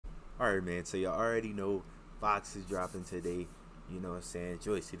Alright, man, so y'all already know Fox is dropping today. You know what I'm saying?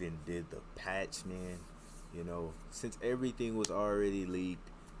 Joyce did the patch, man. You know, since everything was already leaked,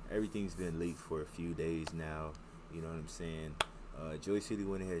 everything's been leaked for a few days now. You know what I'm saying? Joyce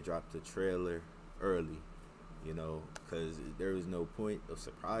went ahead and dropped the trailer early, you know, because there was no point of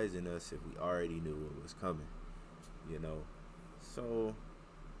surprising us if we already knew what was coming, you know. So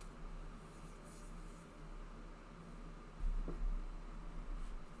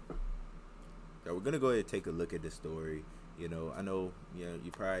yeah, we're gonna go ahead and take a look at the story. You know, I know, you know,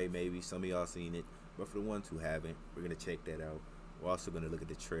 you probably, maybe some of y'all seen it, but for the ones who haven't, we're gonna check that out. We're also gonna look at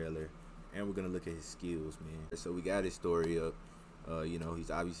the trailer, and we're gonna look at his skills, man. So we got his story up. You know,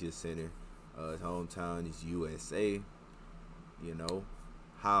 he's obviously a center. His hometown is USA. You know,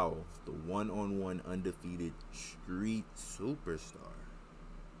 Howl, the one-on-one undefeated street superstar.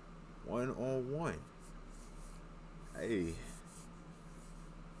 One-on-one. Hey,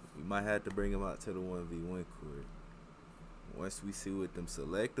 we might have to bring him out to the 1v1 court. Once we see what them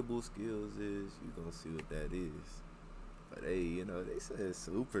selectable skills is, you gonna see what that is. But hey, you know, they said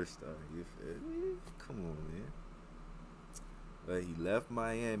superstar, you feel me? Come on, man. But he left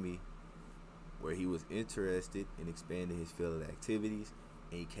Miami, where he was interested in expanding his field of activities,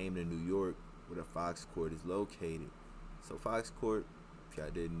 and he came to New York, where the Fox Court is located. So Fox Court, if y'all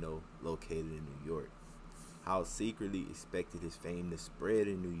didn't know, located in New York. Howl secretly expected his fame to spread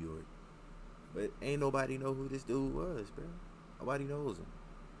in New York, but ain't nobody know who this dude was, bro. Nobody knows him.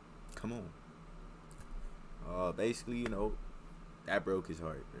 Come on. Basically, you know, that broke his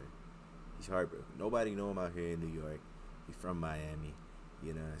heart, bro. He's heartbroken. Nobody know him out here in New York. He's from Miami.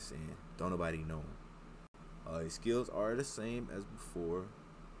 You know what I'm saying? Don't nobody know him. His skills are the same as before.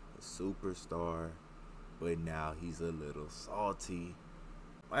 A superstar. But now he's a little salty.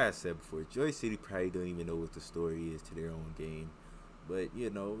 Like I said before, Joy City probably don't even know what the story is to their own game. But, you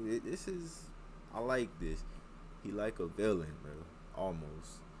know, this is... I like this. He like a villain, bro.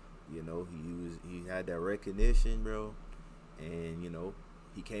 Almost. You know, he had that recognition, bro. And, you know,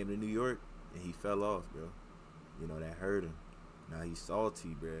 he came to New York and he fell off, bro. You know, that hurt him. Now he's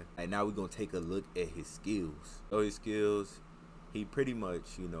salty, bro. And now we're going to take a look at his skills. So his skills, he pretty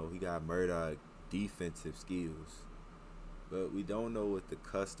much, you know, he got Murdoch defensive skills. But we don't know what the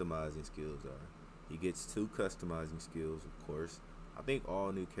customizing skills are. He gets 2 customizing skills, of course. I think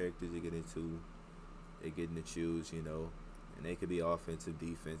all new characters are getting 2. They're getting to choose, you know. And they could be offensive,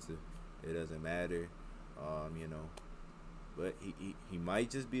 defensive. It doesn't matter, you know. But he might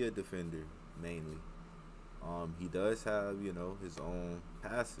just be a defender, mainly. He does have, you know, his own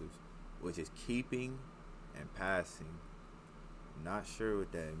passives, which is keeping and passing. Not sure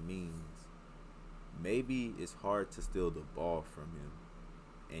what that means. Maybe it's hard to steal the ball from him,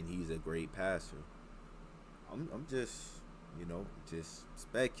 and he's a great passer. I'm just, you know, just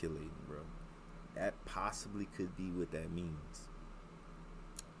speculating, bro. That possibly could be what that means.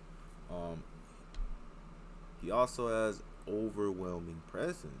 He also has overwhelming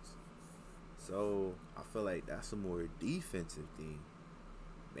presence. So I feel like that's a more defensive thing.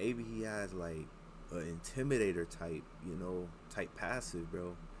 Maybe he has like an intimidator type, you know, type passive,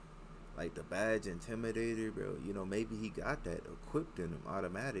 bro. Like the badge intimidator, bro. You know, maybe he got that equipped in him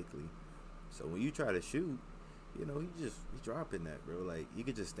automatically. So when you try to shoot, you know, he's dropping that, bro. Like, you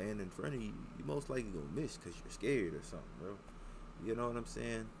could just stand in front of you. You most likely gonna miss because you're scared or something, bro. You know what I'm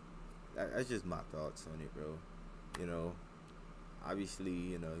saying? That's just my thoughts on it, bro. You know, obviously,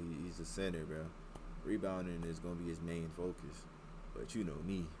 you know, he's a center, bro. Rebounding is gonna be his main focus. But you know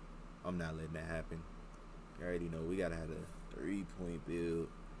me, I'm not letting that happen. You already know we gotta have a 3-point build.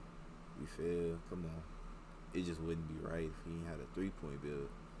 You feel? Come on. It just wouldn't be right if he had a 3-point build.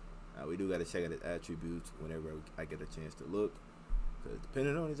 Now, we do got to check out his attributes whenever I get a chance to look. Because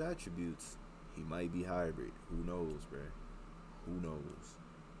depending on his attributes, he might be hybrid. Who knows, bro? Who knows?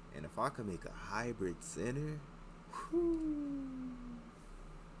 And if I could make a hybrid center, whew,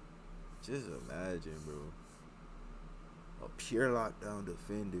 just imagine, bro. A pure lockdown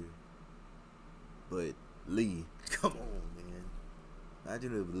defender. But Lee, come on, man.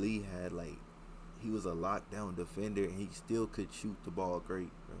 Imagine if Lee had, like, he was a lockdown defender and he still could shoot the ball great,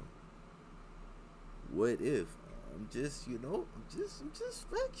 bro. What if? I'm just, you know, I'm just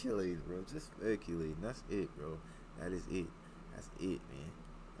speculating, bro. Just speculating. That's it, bro. That is it. That's it, man.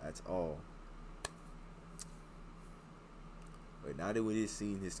 That's all. But now that we just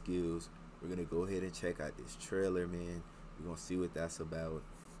seen his skills, we're gonna go ahead and check out this trailer, man. We're gonna see what that's about.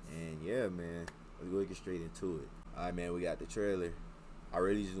 And yeah, man, let's go get straight into it. Alright, man, we got the trailer. I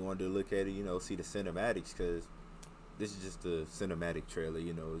really just wanted to look at it, you know, see the cinematics, because this is just a cinematic trailer,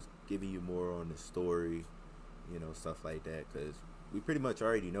 you know. It's giving you more on the story, you know, stuff like that, because we pretty much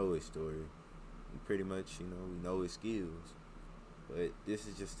already know his story. We pretty much, you know, we know his skills. But this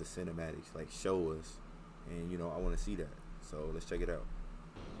is just the cinematics, like show us. And, you know, I want to see that. So let's check it out.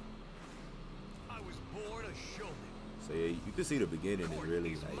 I was born a showman. So yeah, you can see the beginning is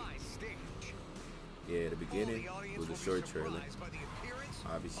really like, yeah, the beginning was a short trailer.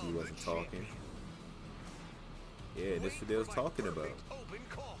 Obviously he wasn't talking. Yeah, this is what they was talking about.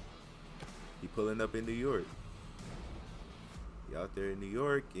 He pulling up in New York. He out there in New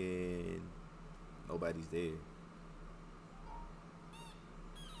York and nobody's there.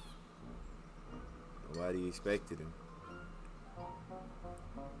 Nobody expected him.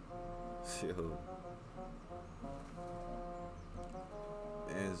 Yo.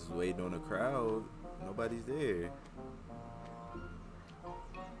 Man's waiting on the crowd. Nobody's there.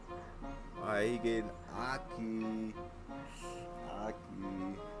 Alright, he getting Aki.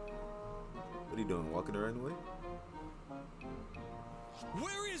 What are you doing? Walking around the way?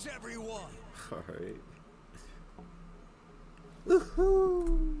 Where is everyone? Alright.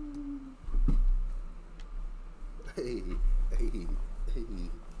 Woohoo! Hey.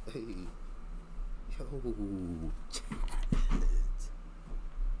 Yo.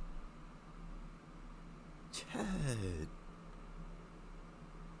 Chad.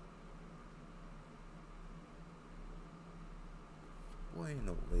 Boy, ain't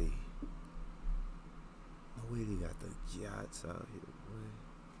no way. No way they got the yachts out here, boy.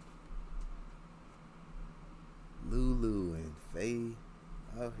 Lulu and Faye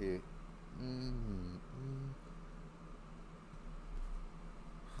out here.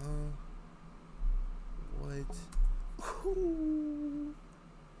 Huh? What? Ooh.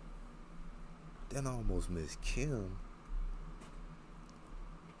 Then I almost missed Kim.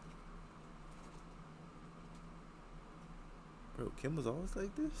 Bro, Kim was always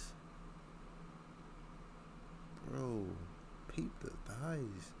like this? Bro, peep the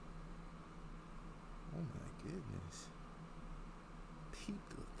thighs. Oh my goodness. Peep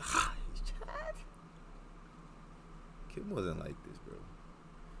the thighs, Chad. Kim wasn't like this, bro.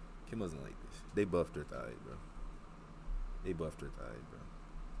 Kim wasn't like this. They buffed her thighs, bro. They buffed her thighs, bro.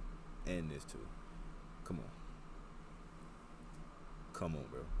 And this too. Come on. Come on,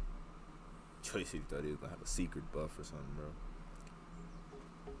 bro. Tracy thought he was gonna have a secret buff or something, bro.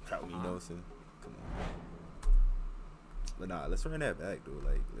 How we know, son? Come on. But nah, let's run that back though.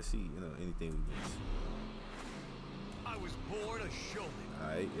 Like, let's see, you know, anything we miss. I was born a showman.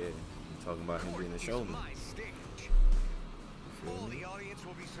 Alright, yeah. We're talking about him being a showman. My stage. All the audience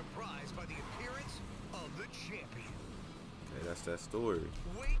will be surprised by the appearance of the champion. Okay, that's that story.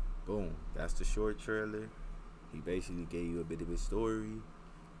 Wait. Boom. That's the short trailer. He basically gave you a bit of his story.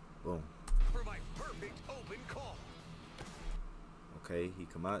 Boom. For my perfect open call. Okay, he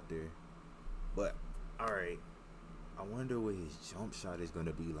come out there. But, alright. I wonder what his jump shot is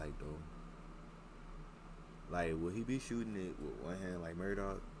gonna be like though. Like, will he be shooting it with one hand like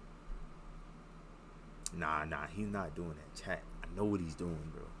Murdoch? Nah, he's not doing that. Chat, I know what he's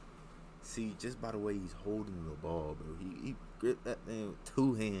doing, bro. See, just by the way he's holding the ball, bro. He gripped that thing with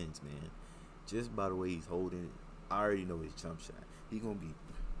two hands, man. Just by the way he's holding it, I already know his jump shot. He gonna be...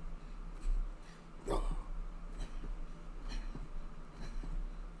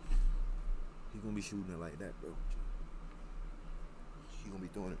 He gonna be shooting it like that, bro. He gonna be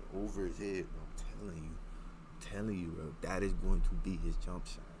throwing it over his head, bro. I'm telling you, bro. That is going to be his jump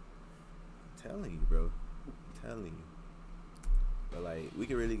shot. I'm telling you, bro. I'm telling you. But like, we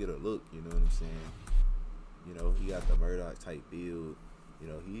can really get a look. You know what I'm saying? You know, he got the Murdoch type build. You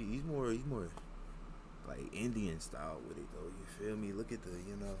know, he's more like Indian style with it though. You feel me? Look at the,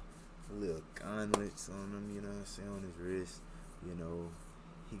 you know, the little gauntlets on him. You know what I'm saying? On his wrist. You know,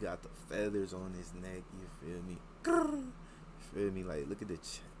 he got the feathers on his neck. You feel me? You feel me? Like, look at the,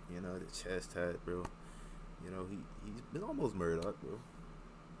 you know, the chest hat, bro. You know, he's been almost Murdoch, bro.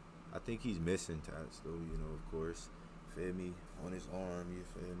 I think he's missing tats, though, you know, of course. Feel me? On his arm, you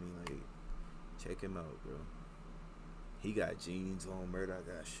feel me? Like, check him out, bro. He got jeans on. Murdoch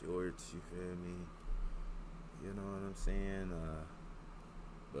got shorts, you feel me? You know what I'm saying?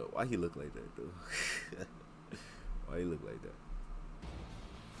 But why he look like that, though? Why he look like that?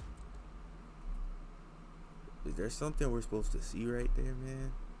 Is there something we're supposed to see right there,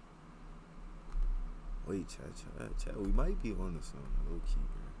 man? Wait, chat. We might be on to something, low-key,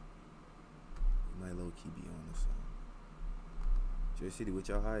 bro. We might low-key be on to something. J City, what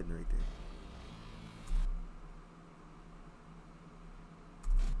y'all hiding right there?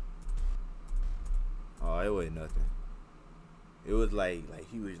 Oh, it wasn't nothing. It was like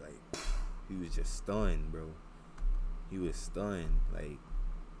he was just stunned, bro. He was stunned. Like,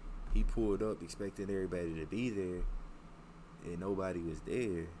 he pulled up expecting everybody to be there, and nobody was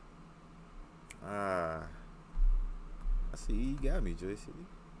there. Ah, I see you got me, Joy City.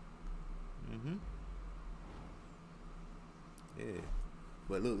 Yeah.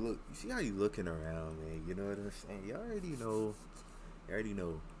 But look, you see how you looking around, man. You know what I'm saying? You already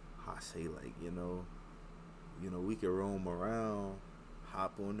know how I say, like, we can roam around,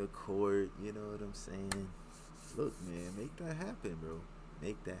 hop on the court, you know what I'm saying? Look, man, make that happen, bro.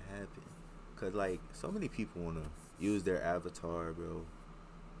 Make that happen. Cause like so many people wanna use their avatar, bro.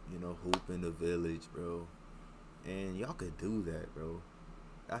 Hoop in the village, bro. And y'all could do that, bro.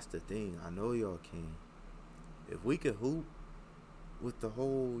 That's the thing. I know y'all can. If we could hoop with the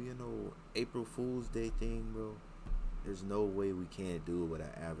whole, April Fool's Day thing, bro, there's no way we can't do it with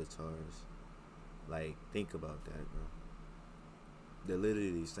our avatars. Like, think about that, bro. They're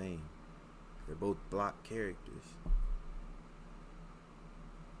literally the same. They're both block characters.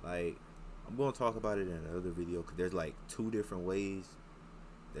 Like, I'm going to talk about it in another video because there's like 2 different ways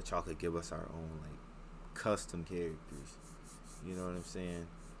that y'all could give us our own, like, custom characters. You know what I'm saying?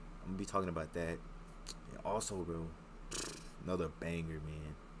 I'm going to be talking about that. And also, bro, another banger,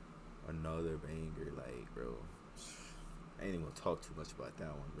 man. Another banger, like, bro. I ain't even going to talk too much about that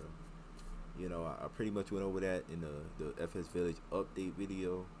one, bro. I pretty much went over that in the FS Village update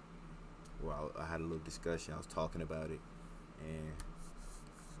video where I had a little discussion. I was talking about it. And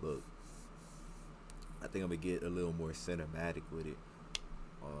look, I think I'm going to get a little more cinematic with it.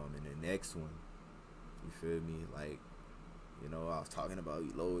 In the next one, you feel me? Like, I was talking about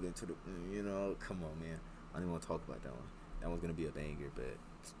you load into the, come on, man. I don't even want to talk about that one. That one's going to be a banger, but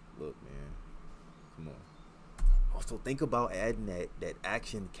look, man, come on. Also, think about adding that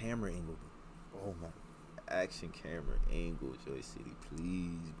action camera angle. Oh, my. Action camera angle, Joy City.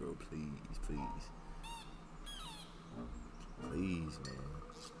 Please, bro. Please. Please, man.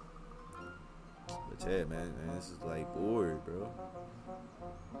 But yeah, man, this is like bored, bro.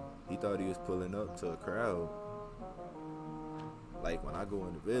 He thought he was pulling up to a crowd. Like, when I go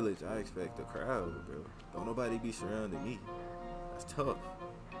in the village, I expect a crowd, bro. Don't nobody be surrounding me. That's tough.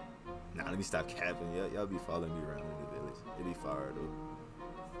 Nah, let me stop capping. Y'all be following me around in the village. It be fire, though.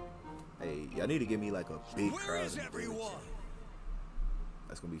 Hey, y'all need to give me like a big crowd. Where is everyone?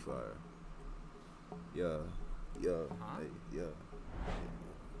 That's gonna be fire. Yeah. Hey, yeah.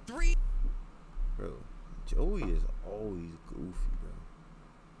 3. Bro, Joey is always goofy, bro.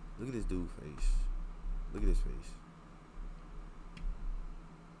 Look at this dude's face. Look at his face.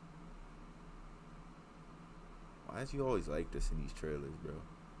 Why is he always like this in these trailers, bro?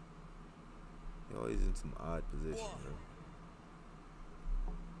 He always in some odd position, bro.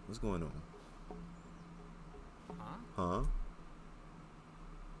 What's going on? Huh?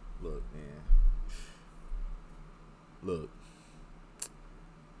 Look, man. Look.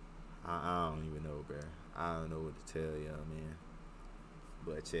 I don't even know, bro. I don't know what to tell y'all, man.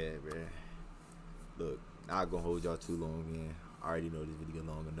 But yeah, bro. Look, I'm not gonna hold y'all too long, man. I already know this video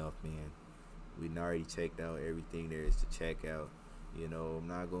long enough, man. We already checked out everything there is to check out. I'm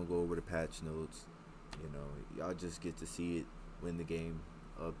not gonna go over the patch notes. Y'all just get to see it when the game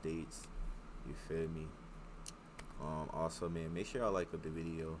updates. You feel me? Also, man, make sure y'all like up the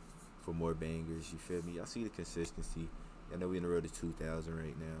video for more bangers. You feel me? Y'all see the consistency. I know we in the road to 2,000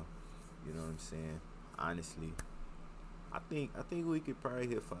 right now. You know what I'm saying? Honestly, I think we could probably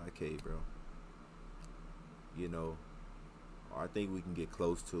hit 5K, bro. Or I think we can get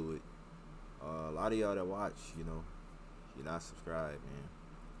close to it. A lot of y'all that watch, you're not subscribed, man.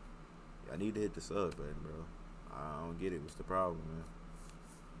 Y'all need to hit the sub button, bro. I don't get it. What's the problem, man?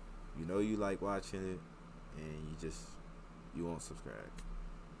 You like watching it, and you won't subscribe.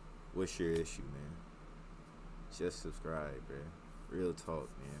 What's your issue, man? Just subscribe, bro. Real talk,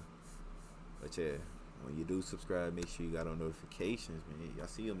 man. But yeah, when you do subscribe, make sure you got on notifications, man. Y'all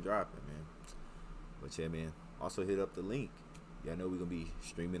see them dropping, man. But yeah, man. Also hit up the link. Y'all know we're gonna be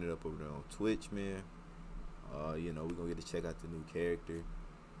streaming it up over there on Twitch, man. We're gonna get to check out the new character.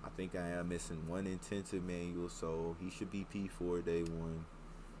 I think I am missing one intensive manual, so he should be P4 day 1.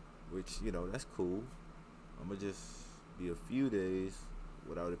 Which, that's cool. I'm gonna just be a few days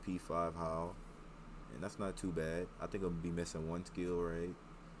without a P5 howl. And that's not too bad. I think I'm gonna be missing one skill, right?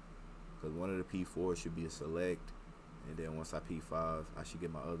 Because one of the P4 should be a select. And then once I P5, I should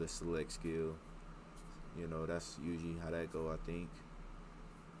get my other select skill. That's usually how that go, I think.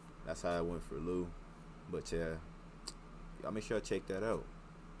 That's how I went for Lou. But yeah, y'all make sure I check that out.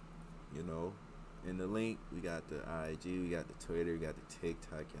 In the link, we got the IG, we got the Twitter, we got the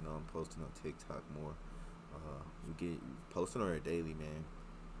TikTok. I'm posting on TikTok more. We get posting on it daily, man.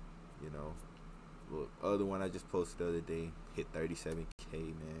 Look, other one I just posted the other day hit 37K,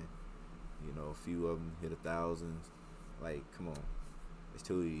 man. A few of them hit 1,000s. Like, come on. It's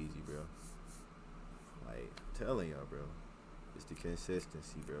too easy, bro. Like, I'm telling y'all, bro. It's the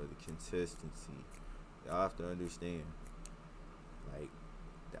consistency, bro. The consistency. Y'all have to understand. Like,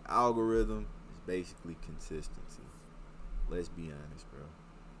 the algorithm is basically consistency. Let's be honest, bro.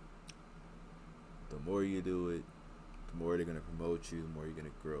 The more you do it, the more they're going to promote you, the more you're going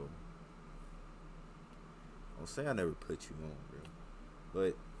to grow. Don't say I never put you on, bro.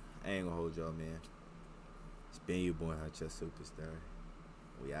 But I ain't going to hold y'all, man. It's been your boy, HunchoSxperstar.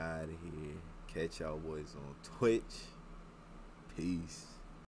 We out of here. Catch y'all boys on Twitch. Peace.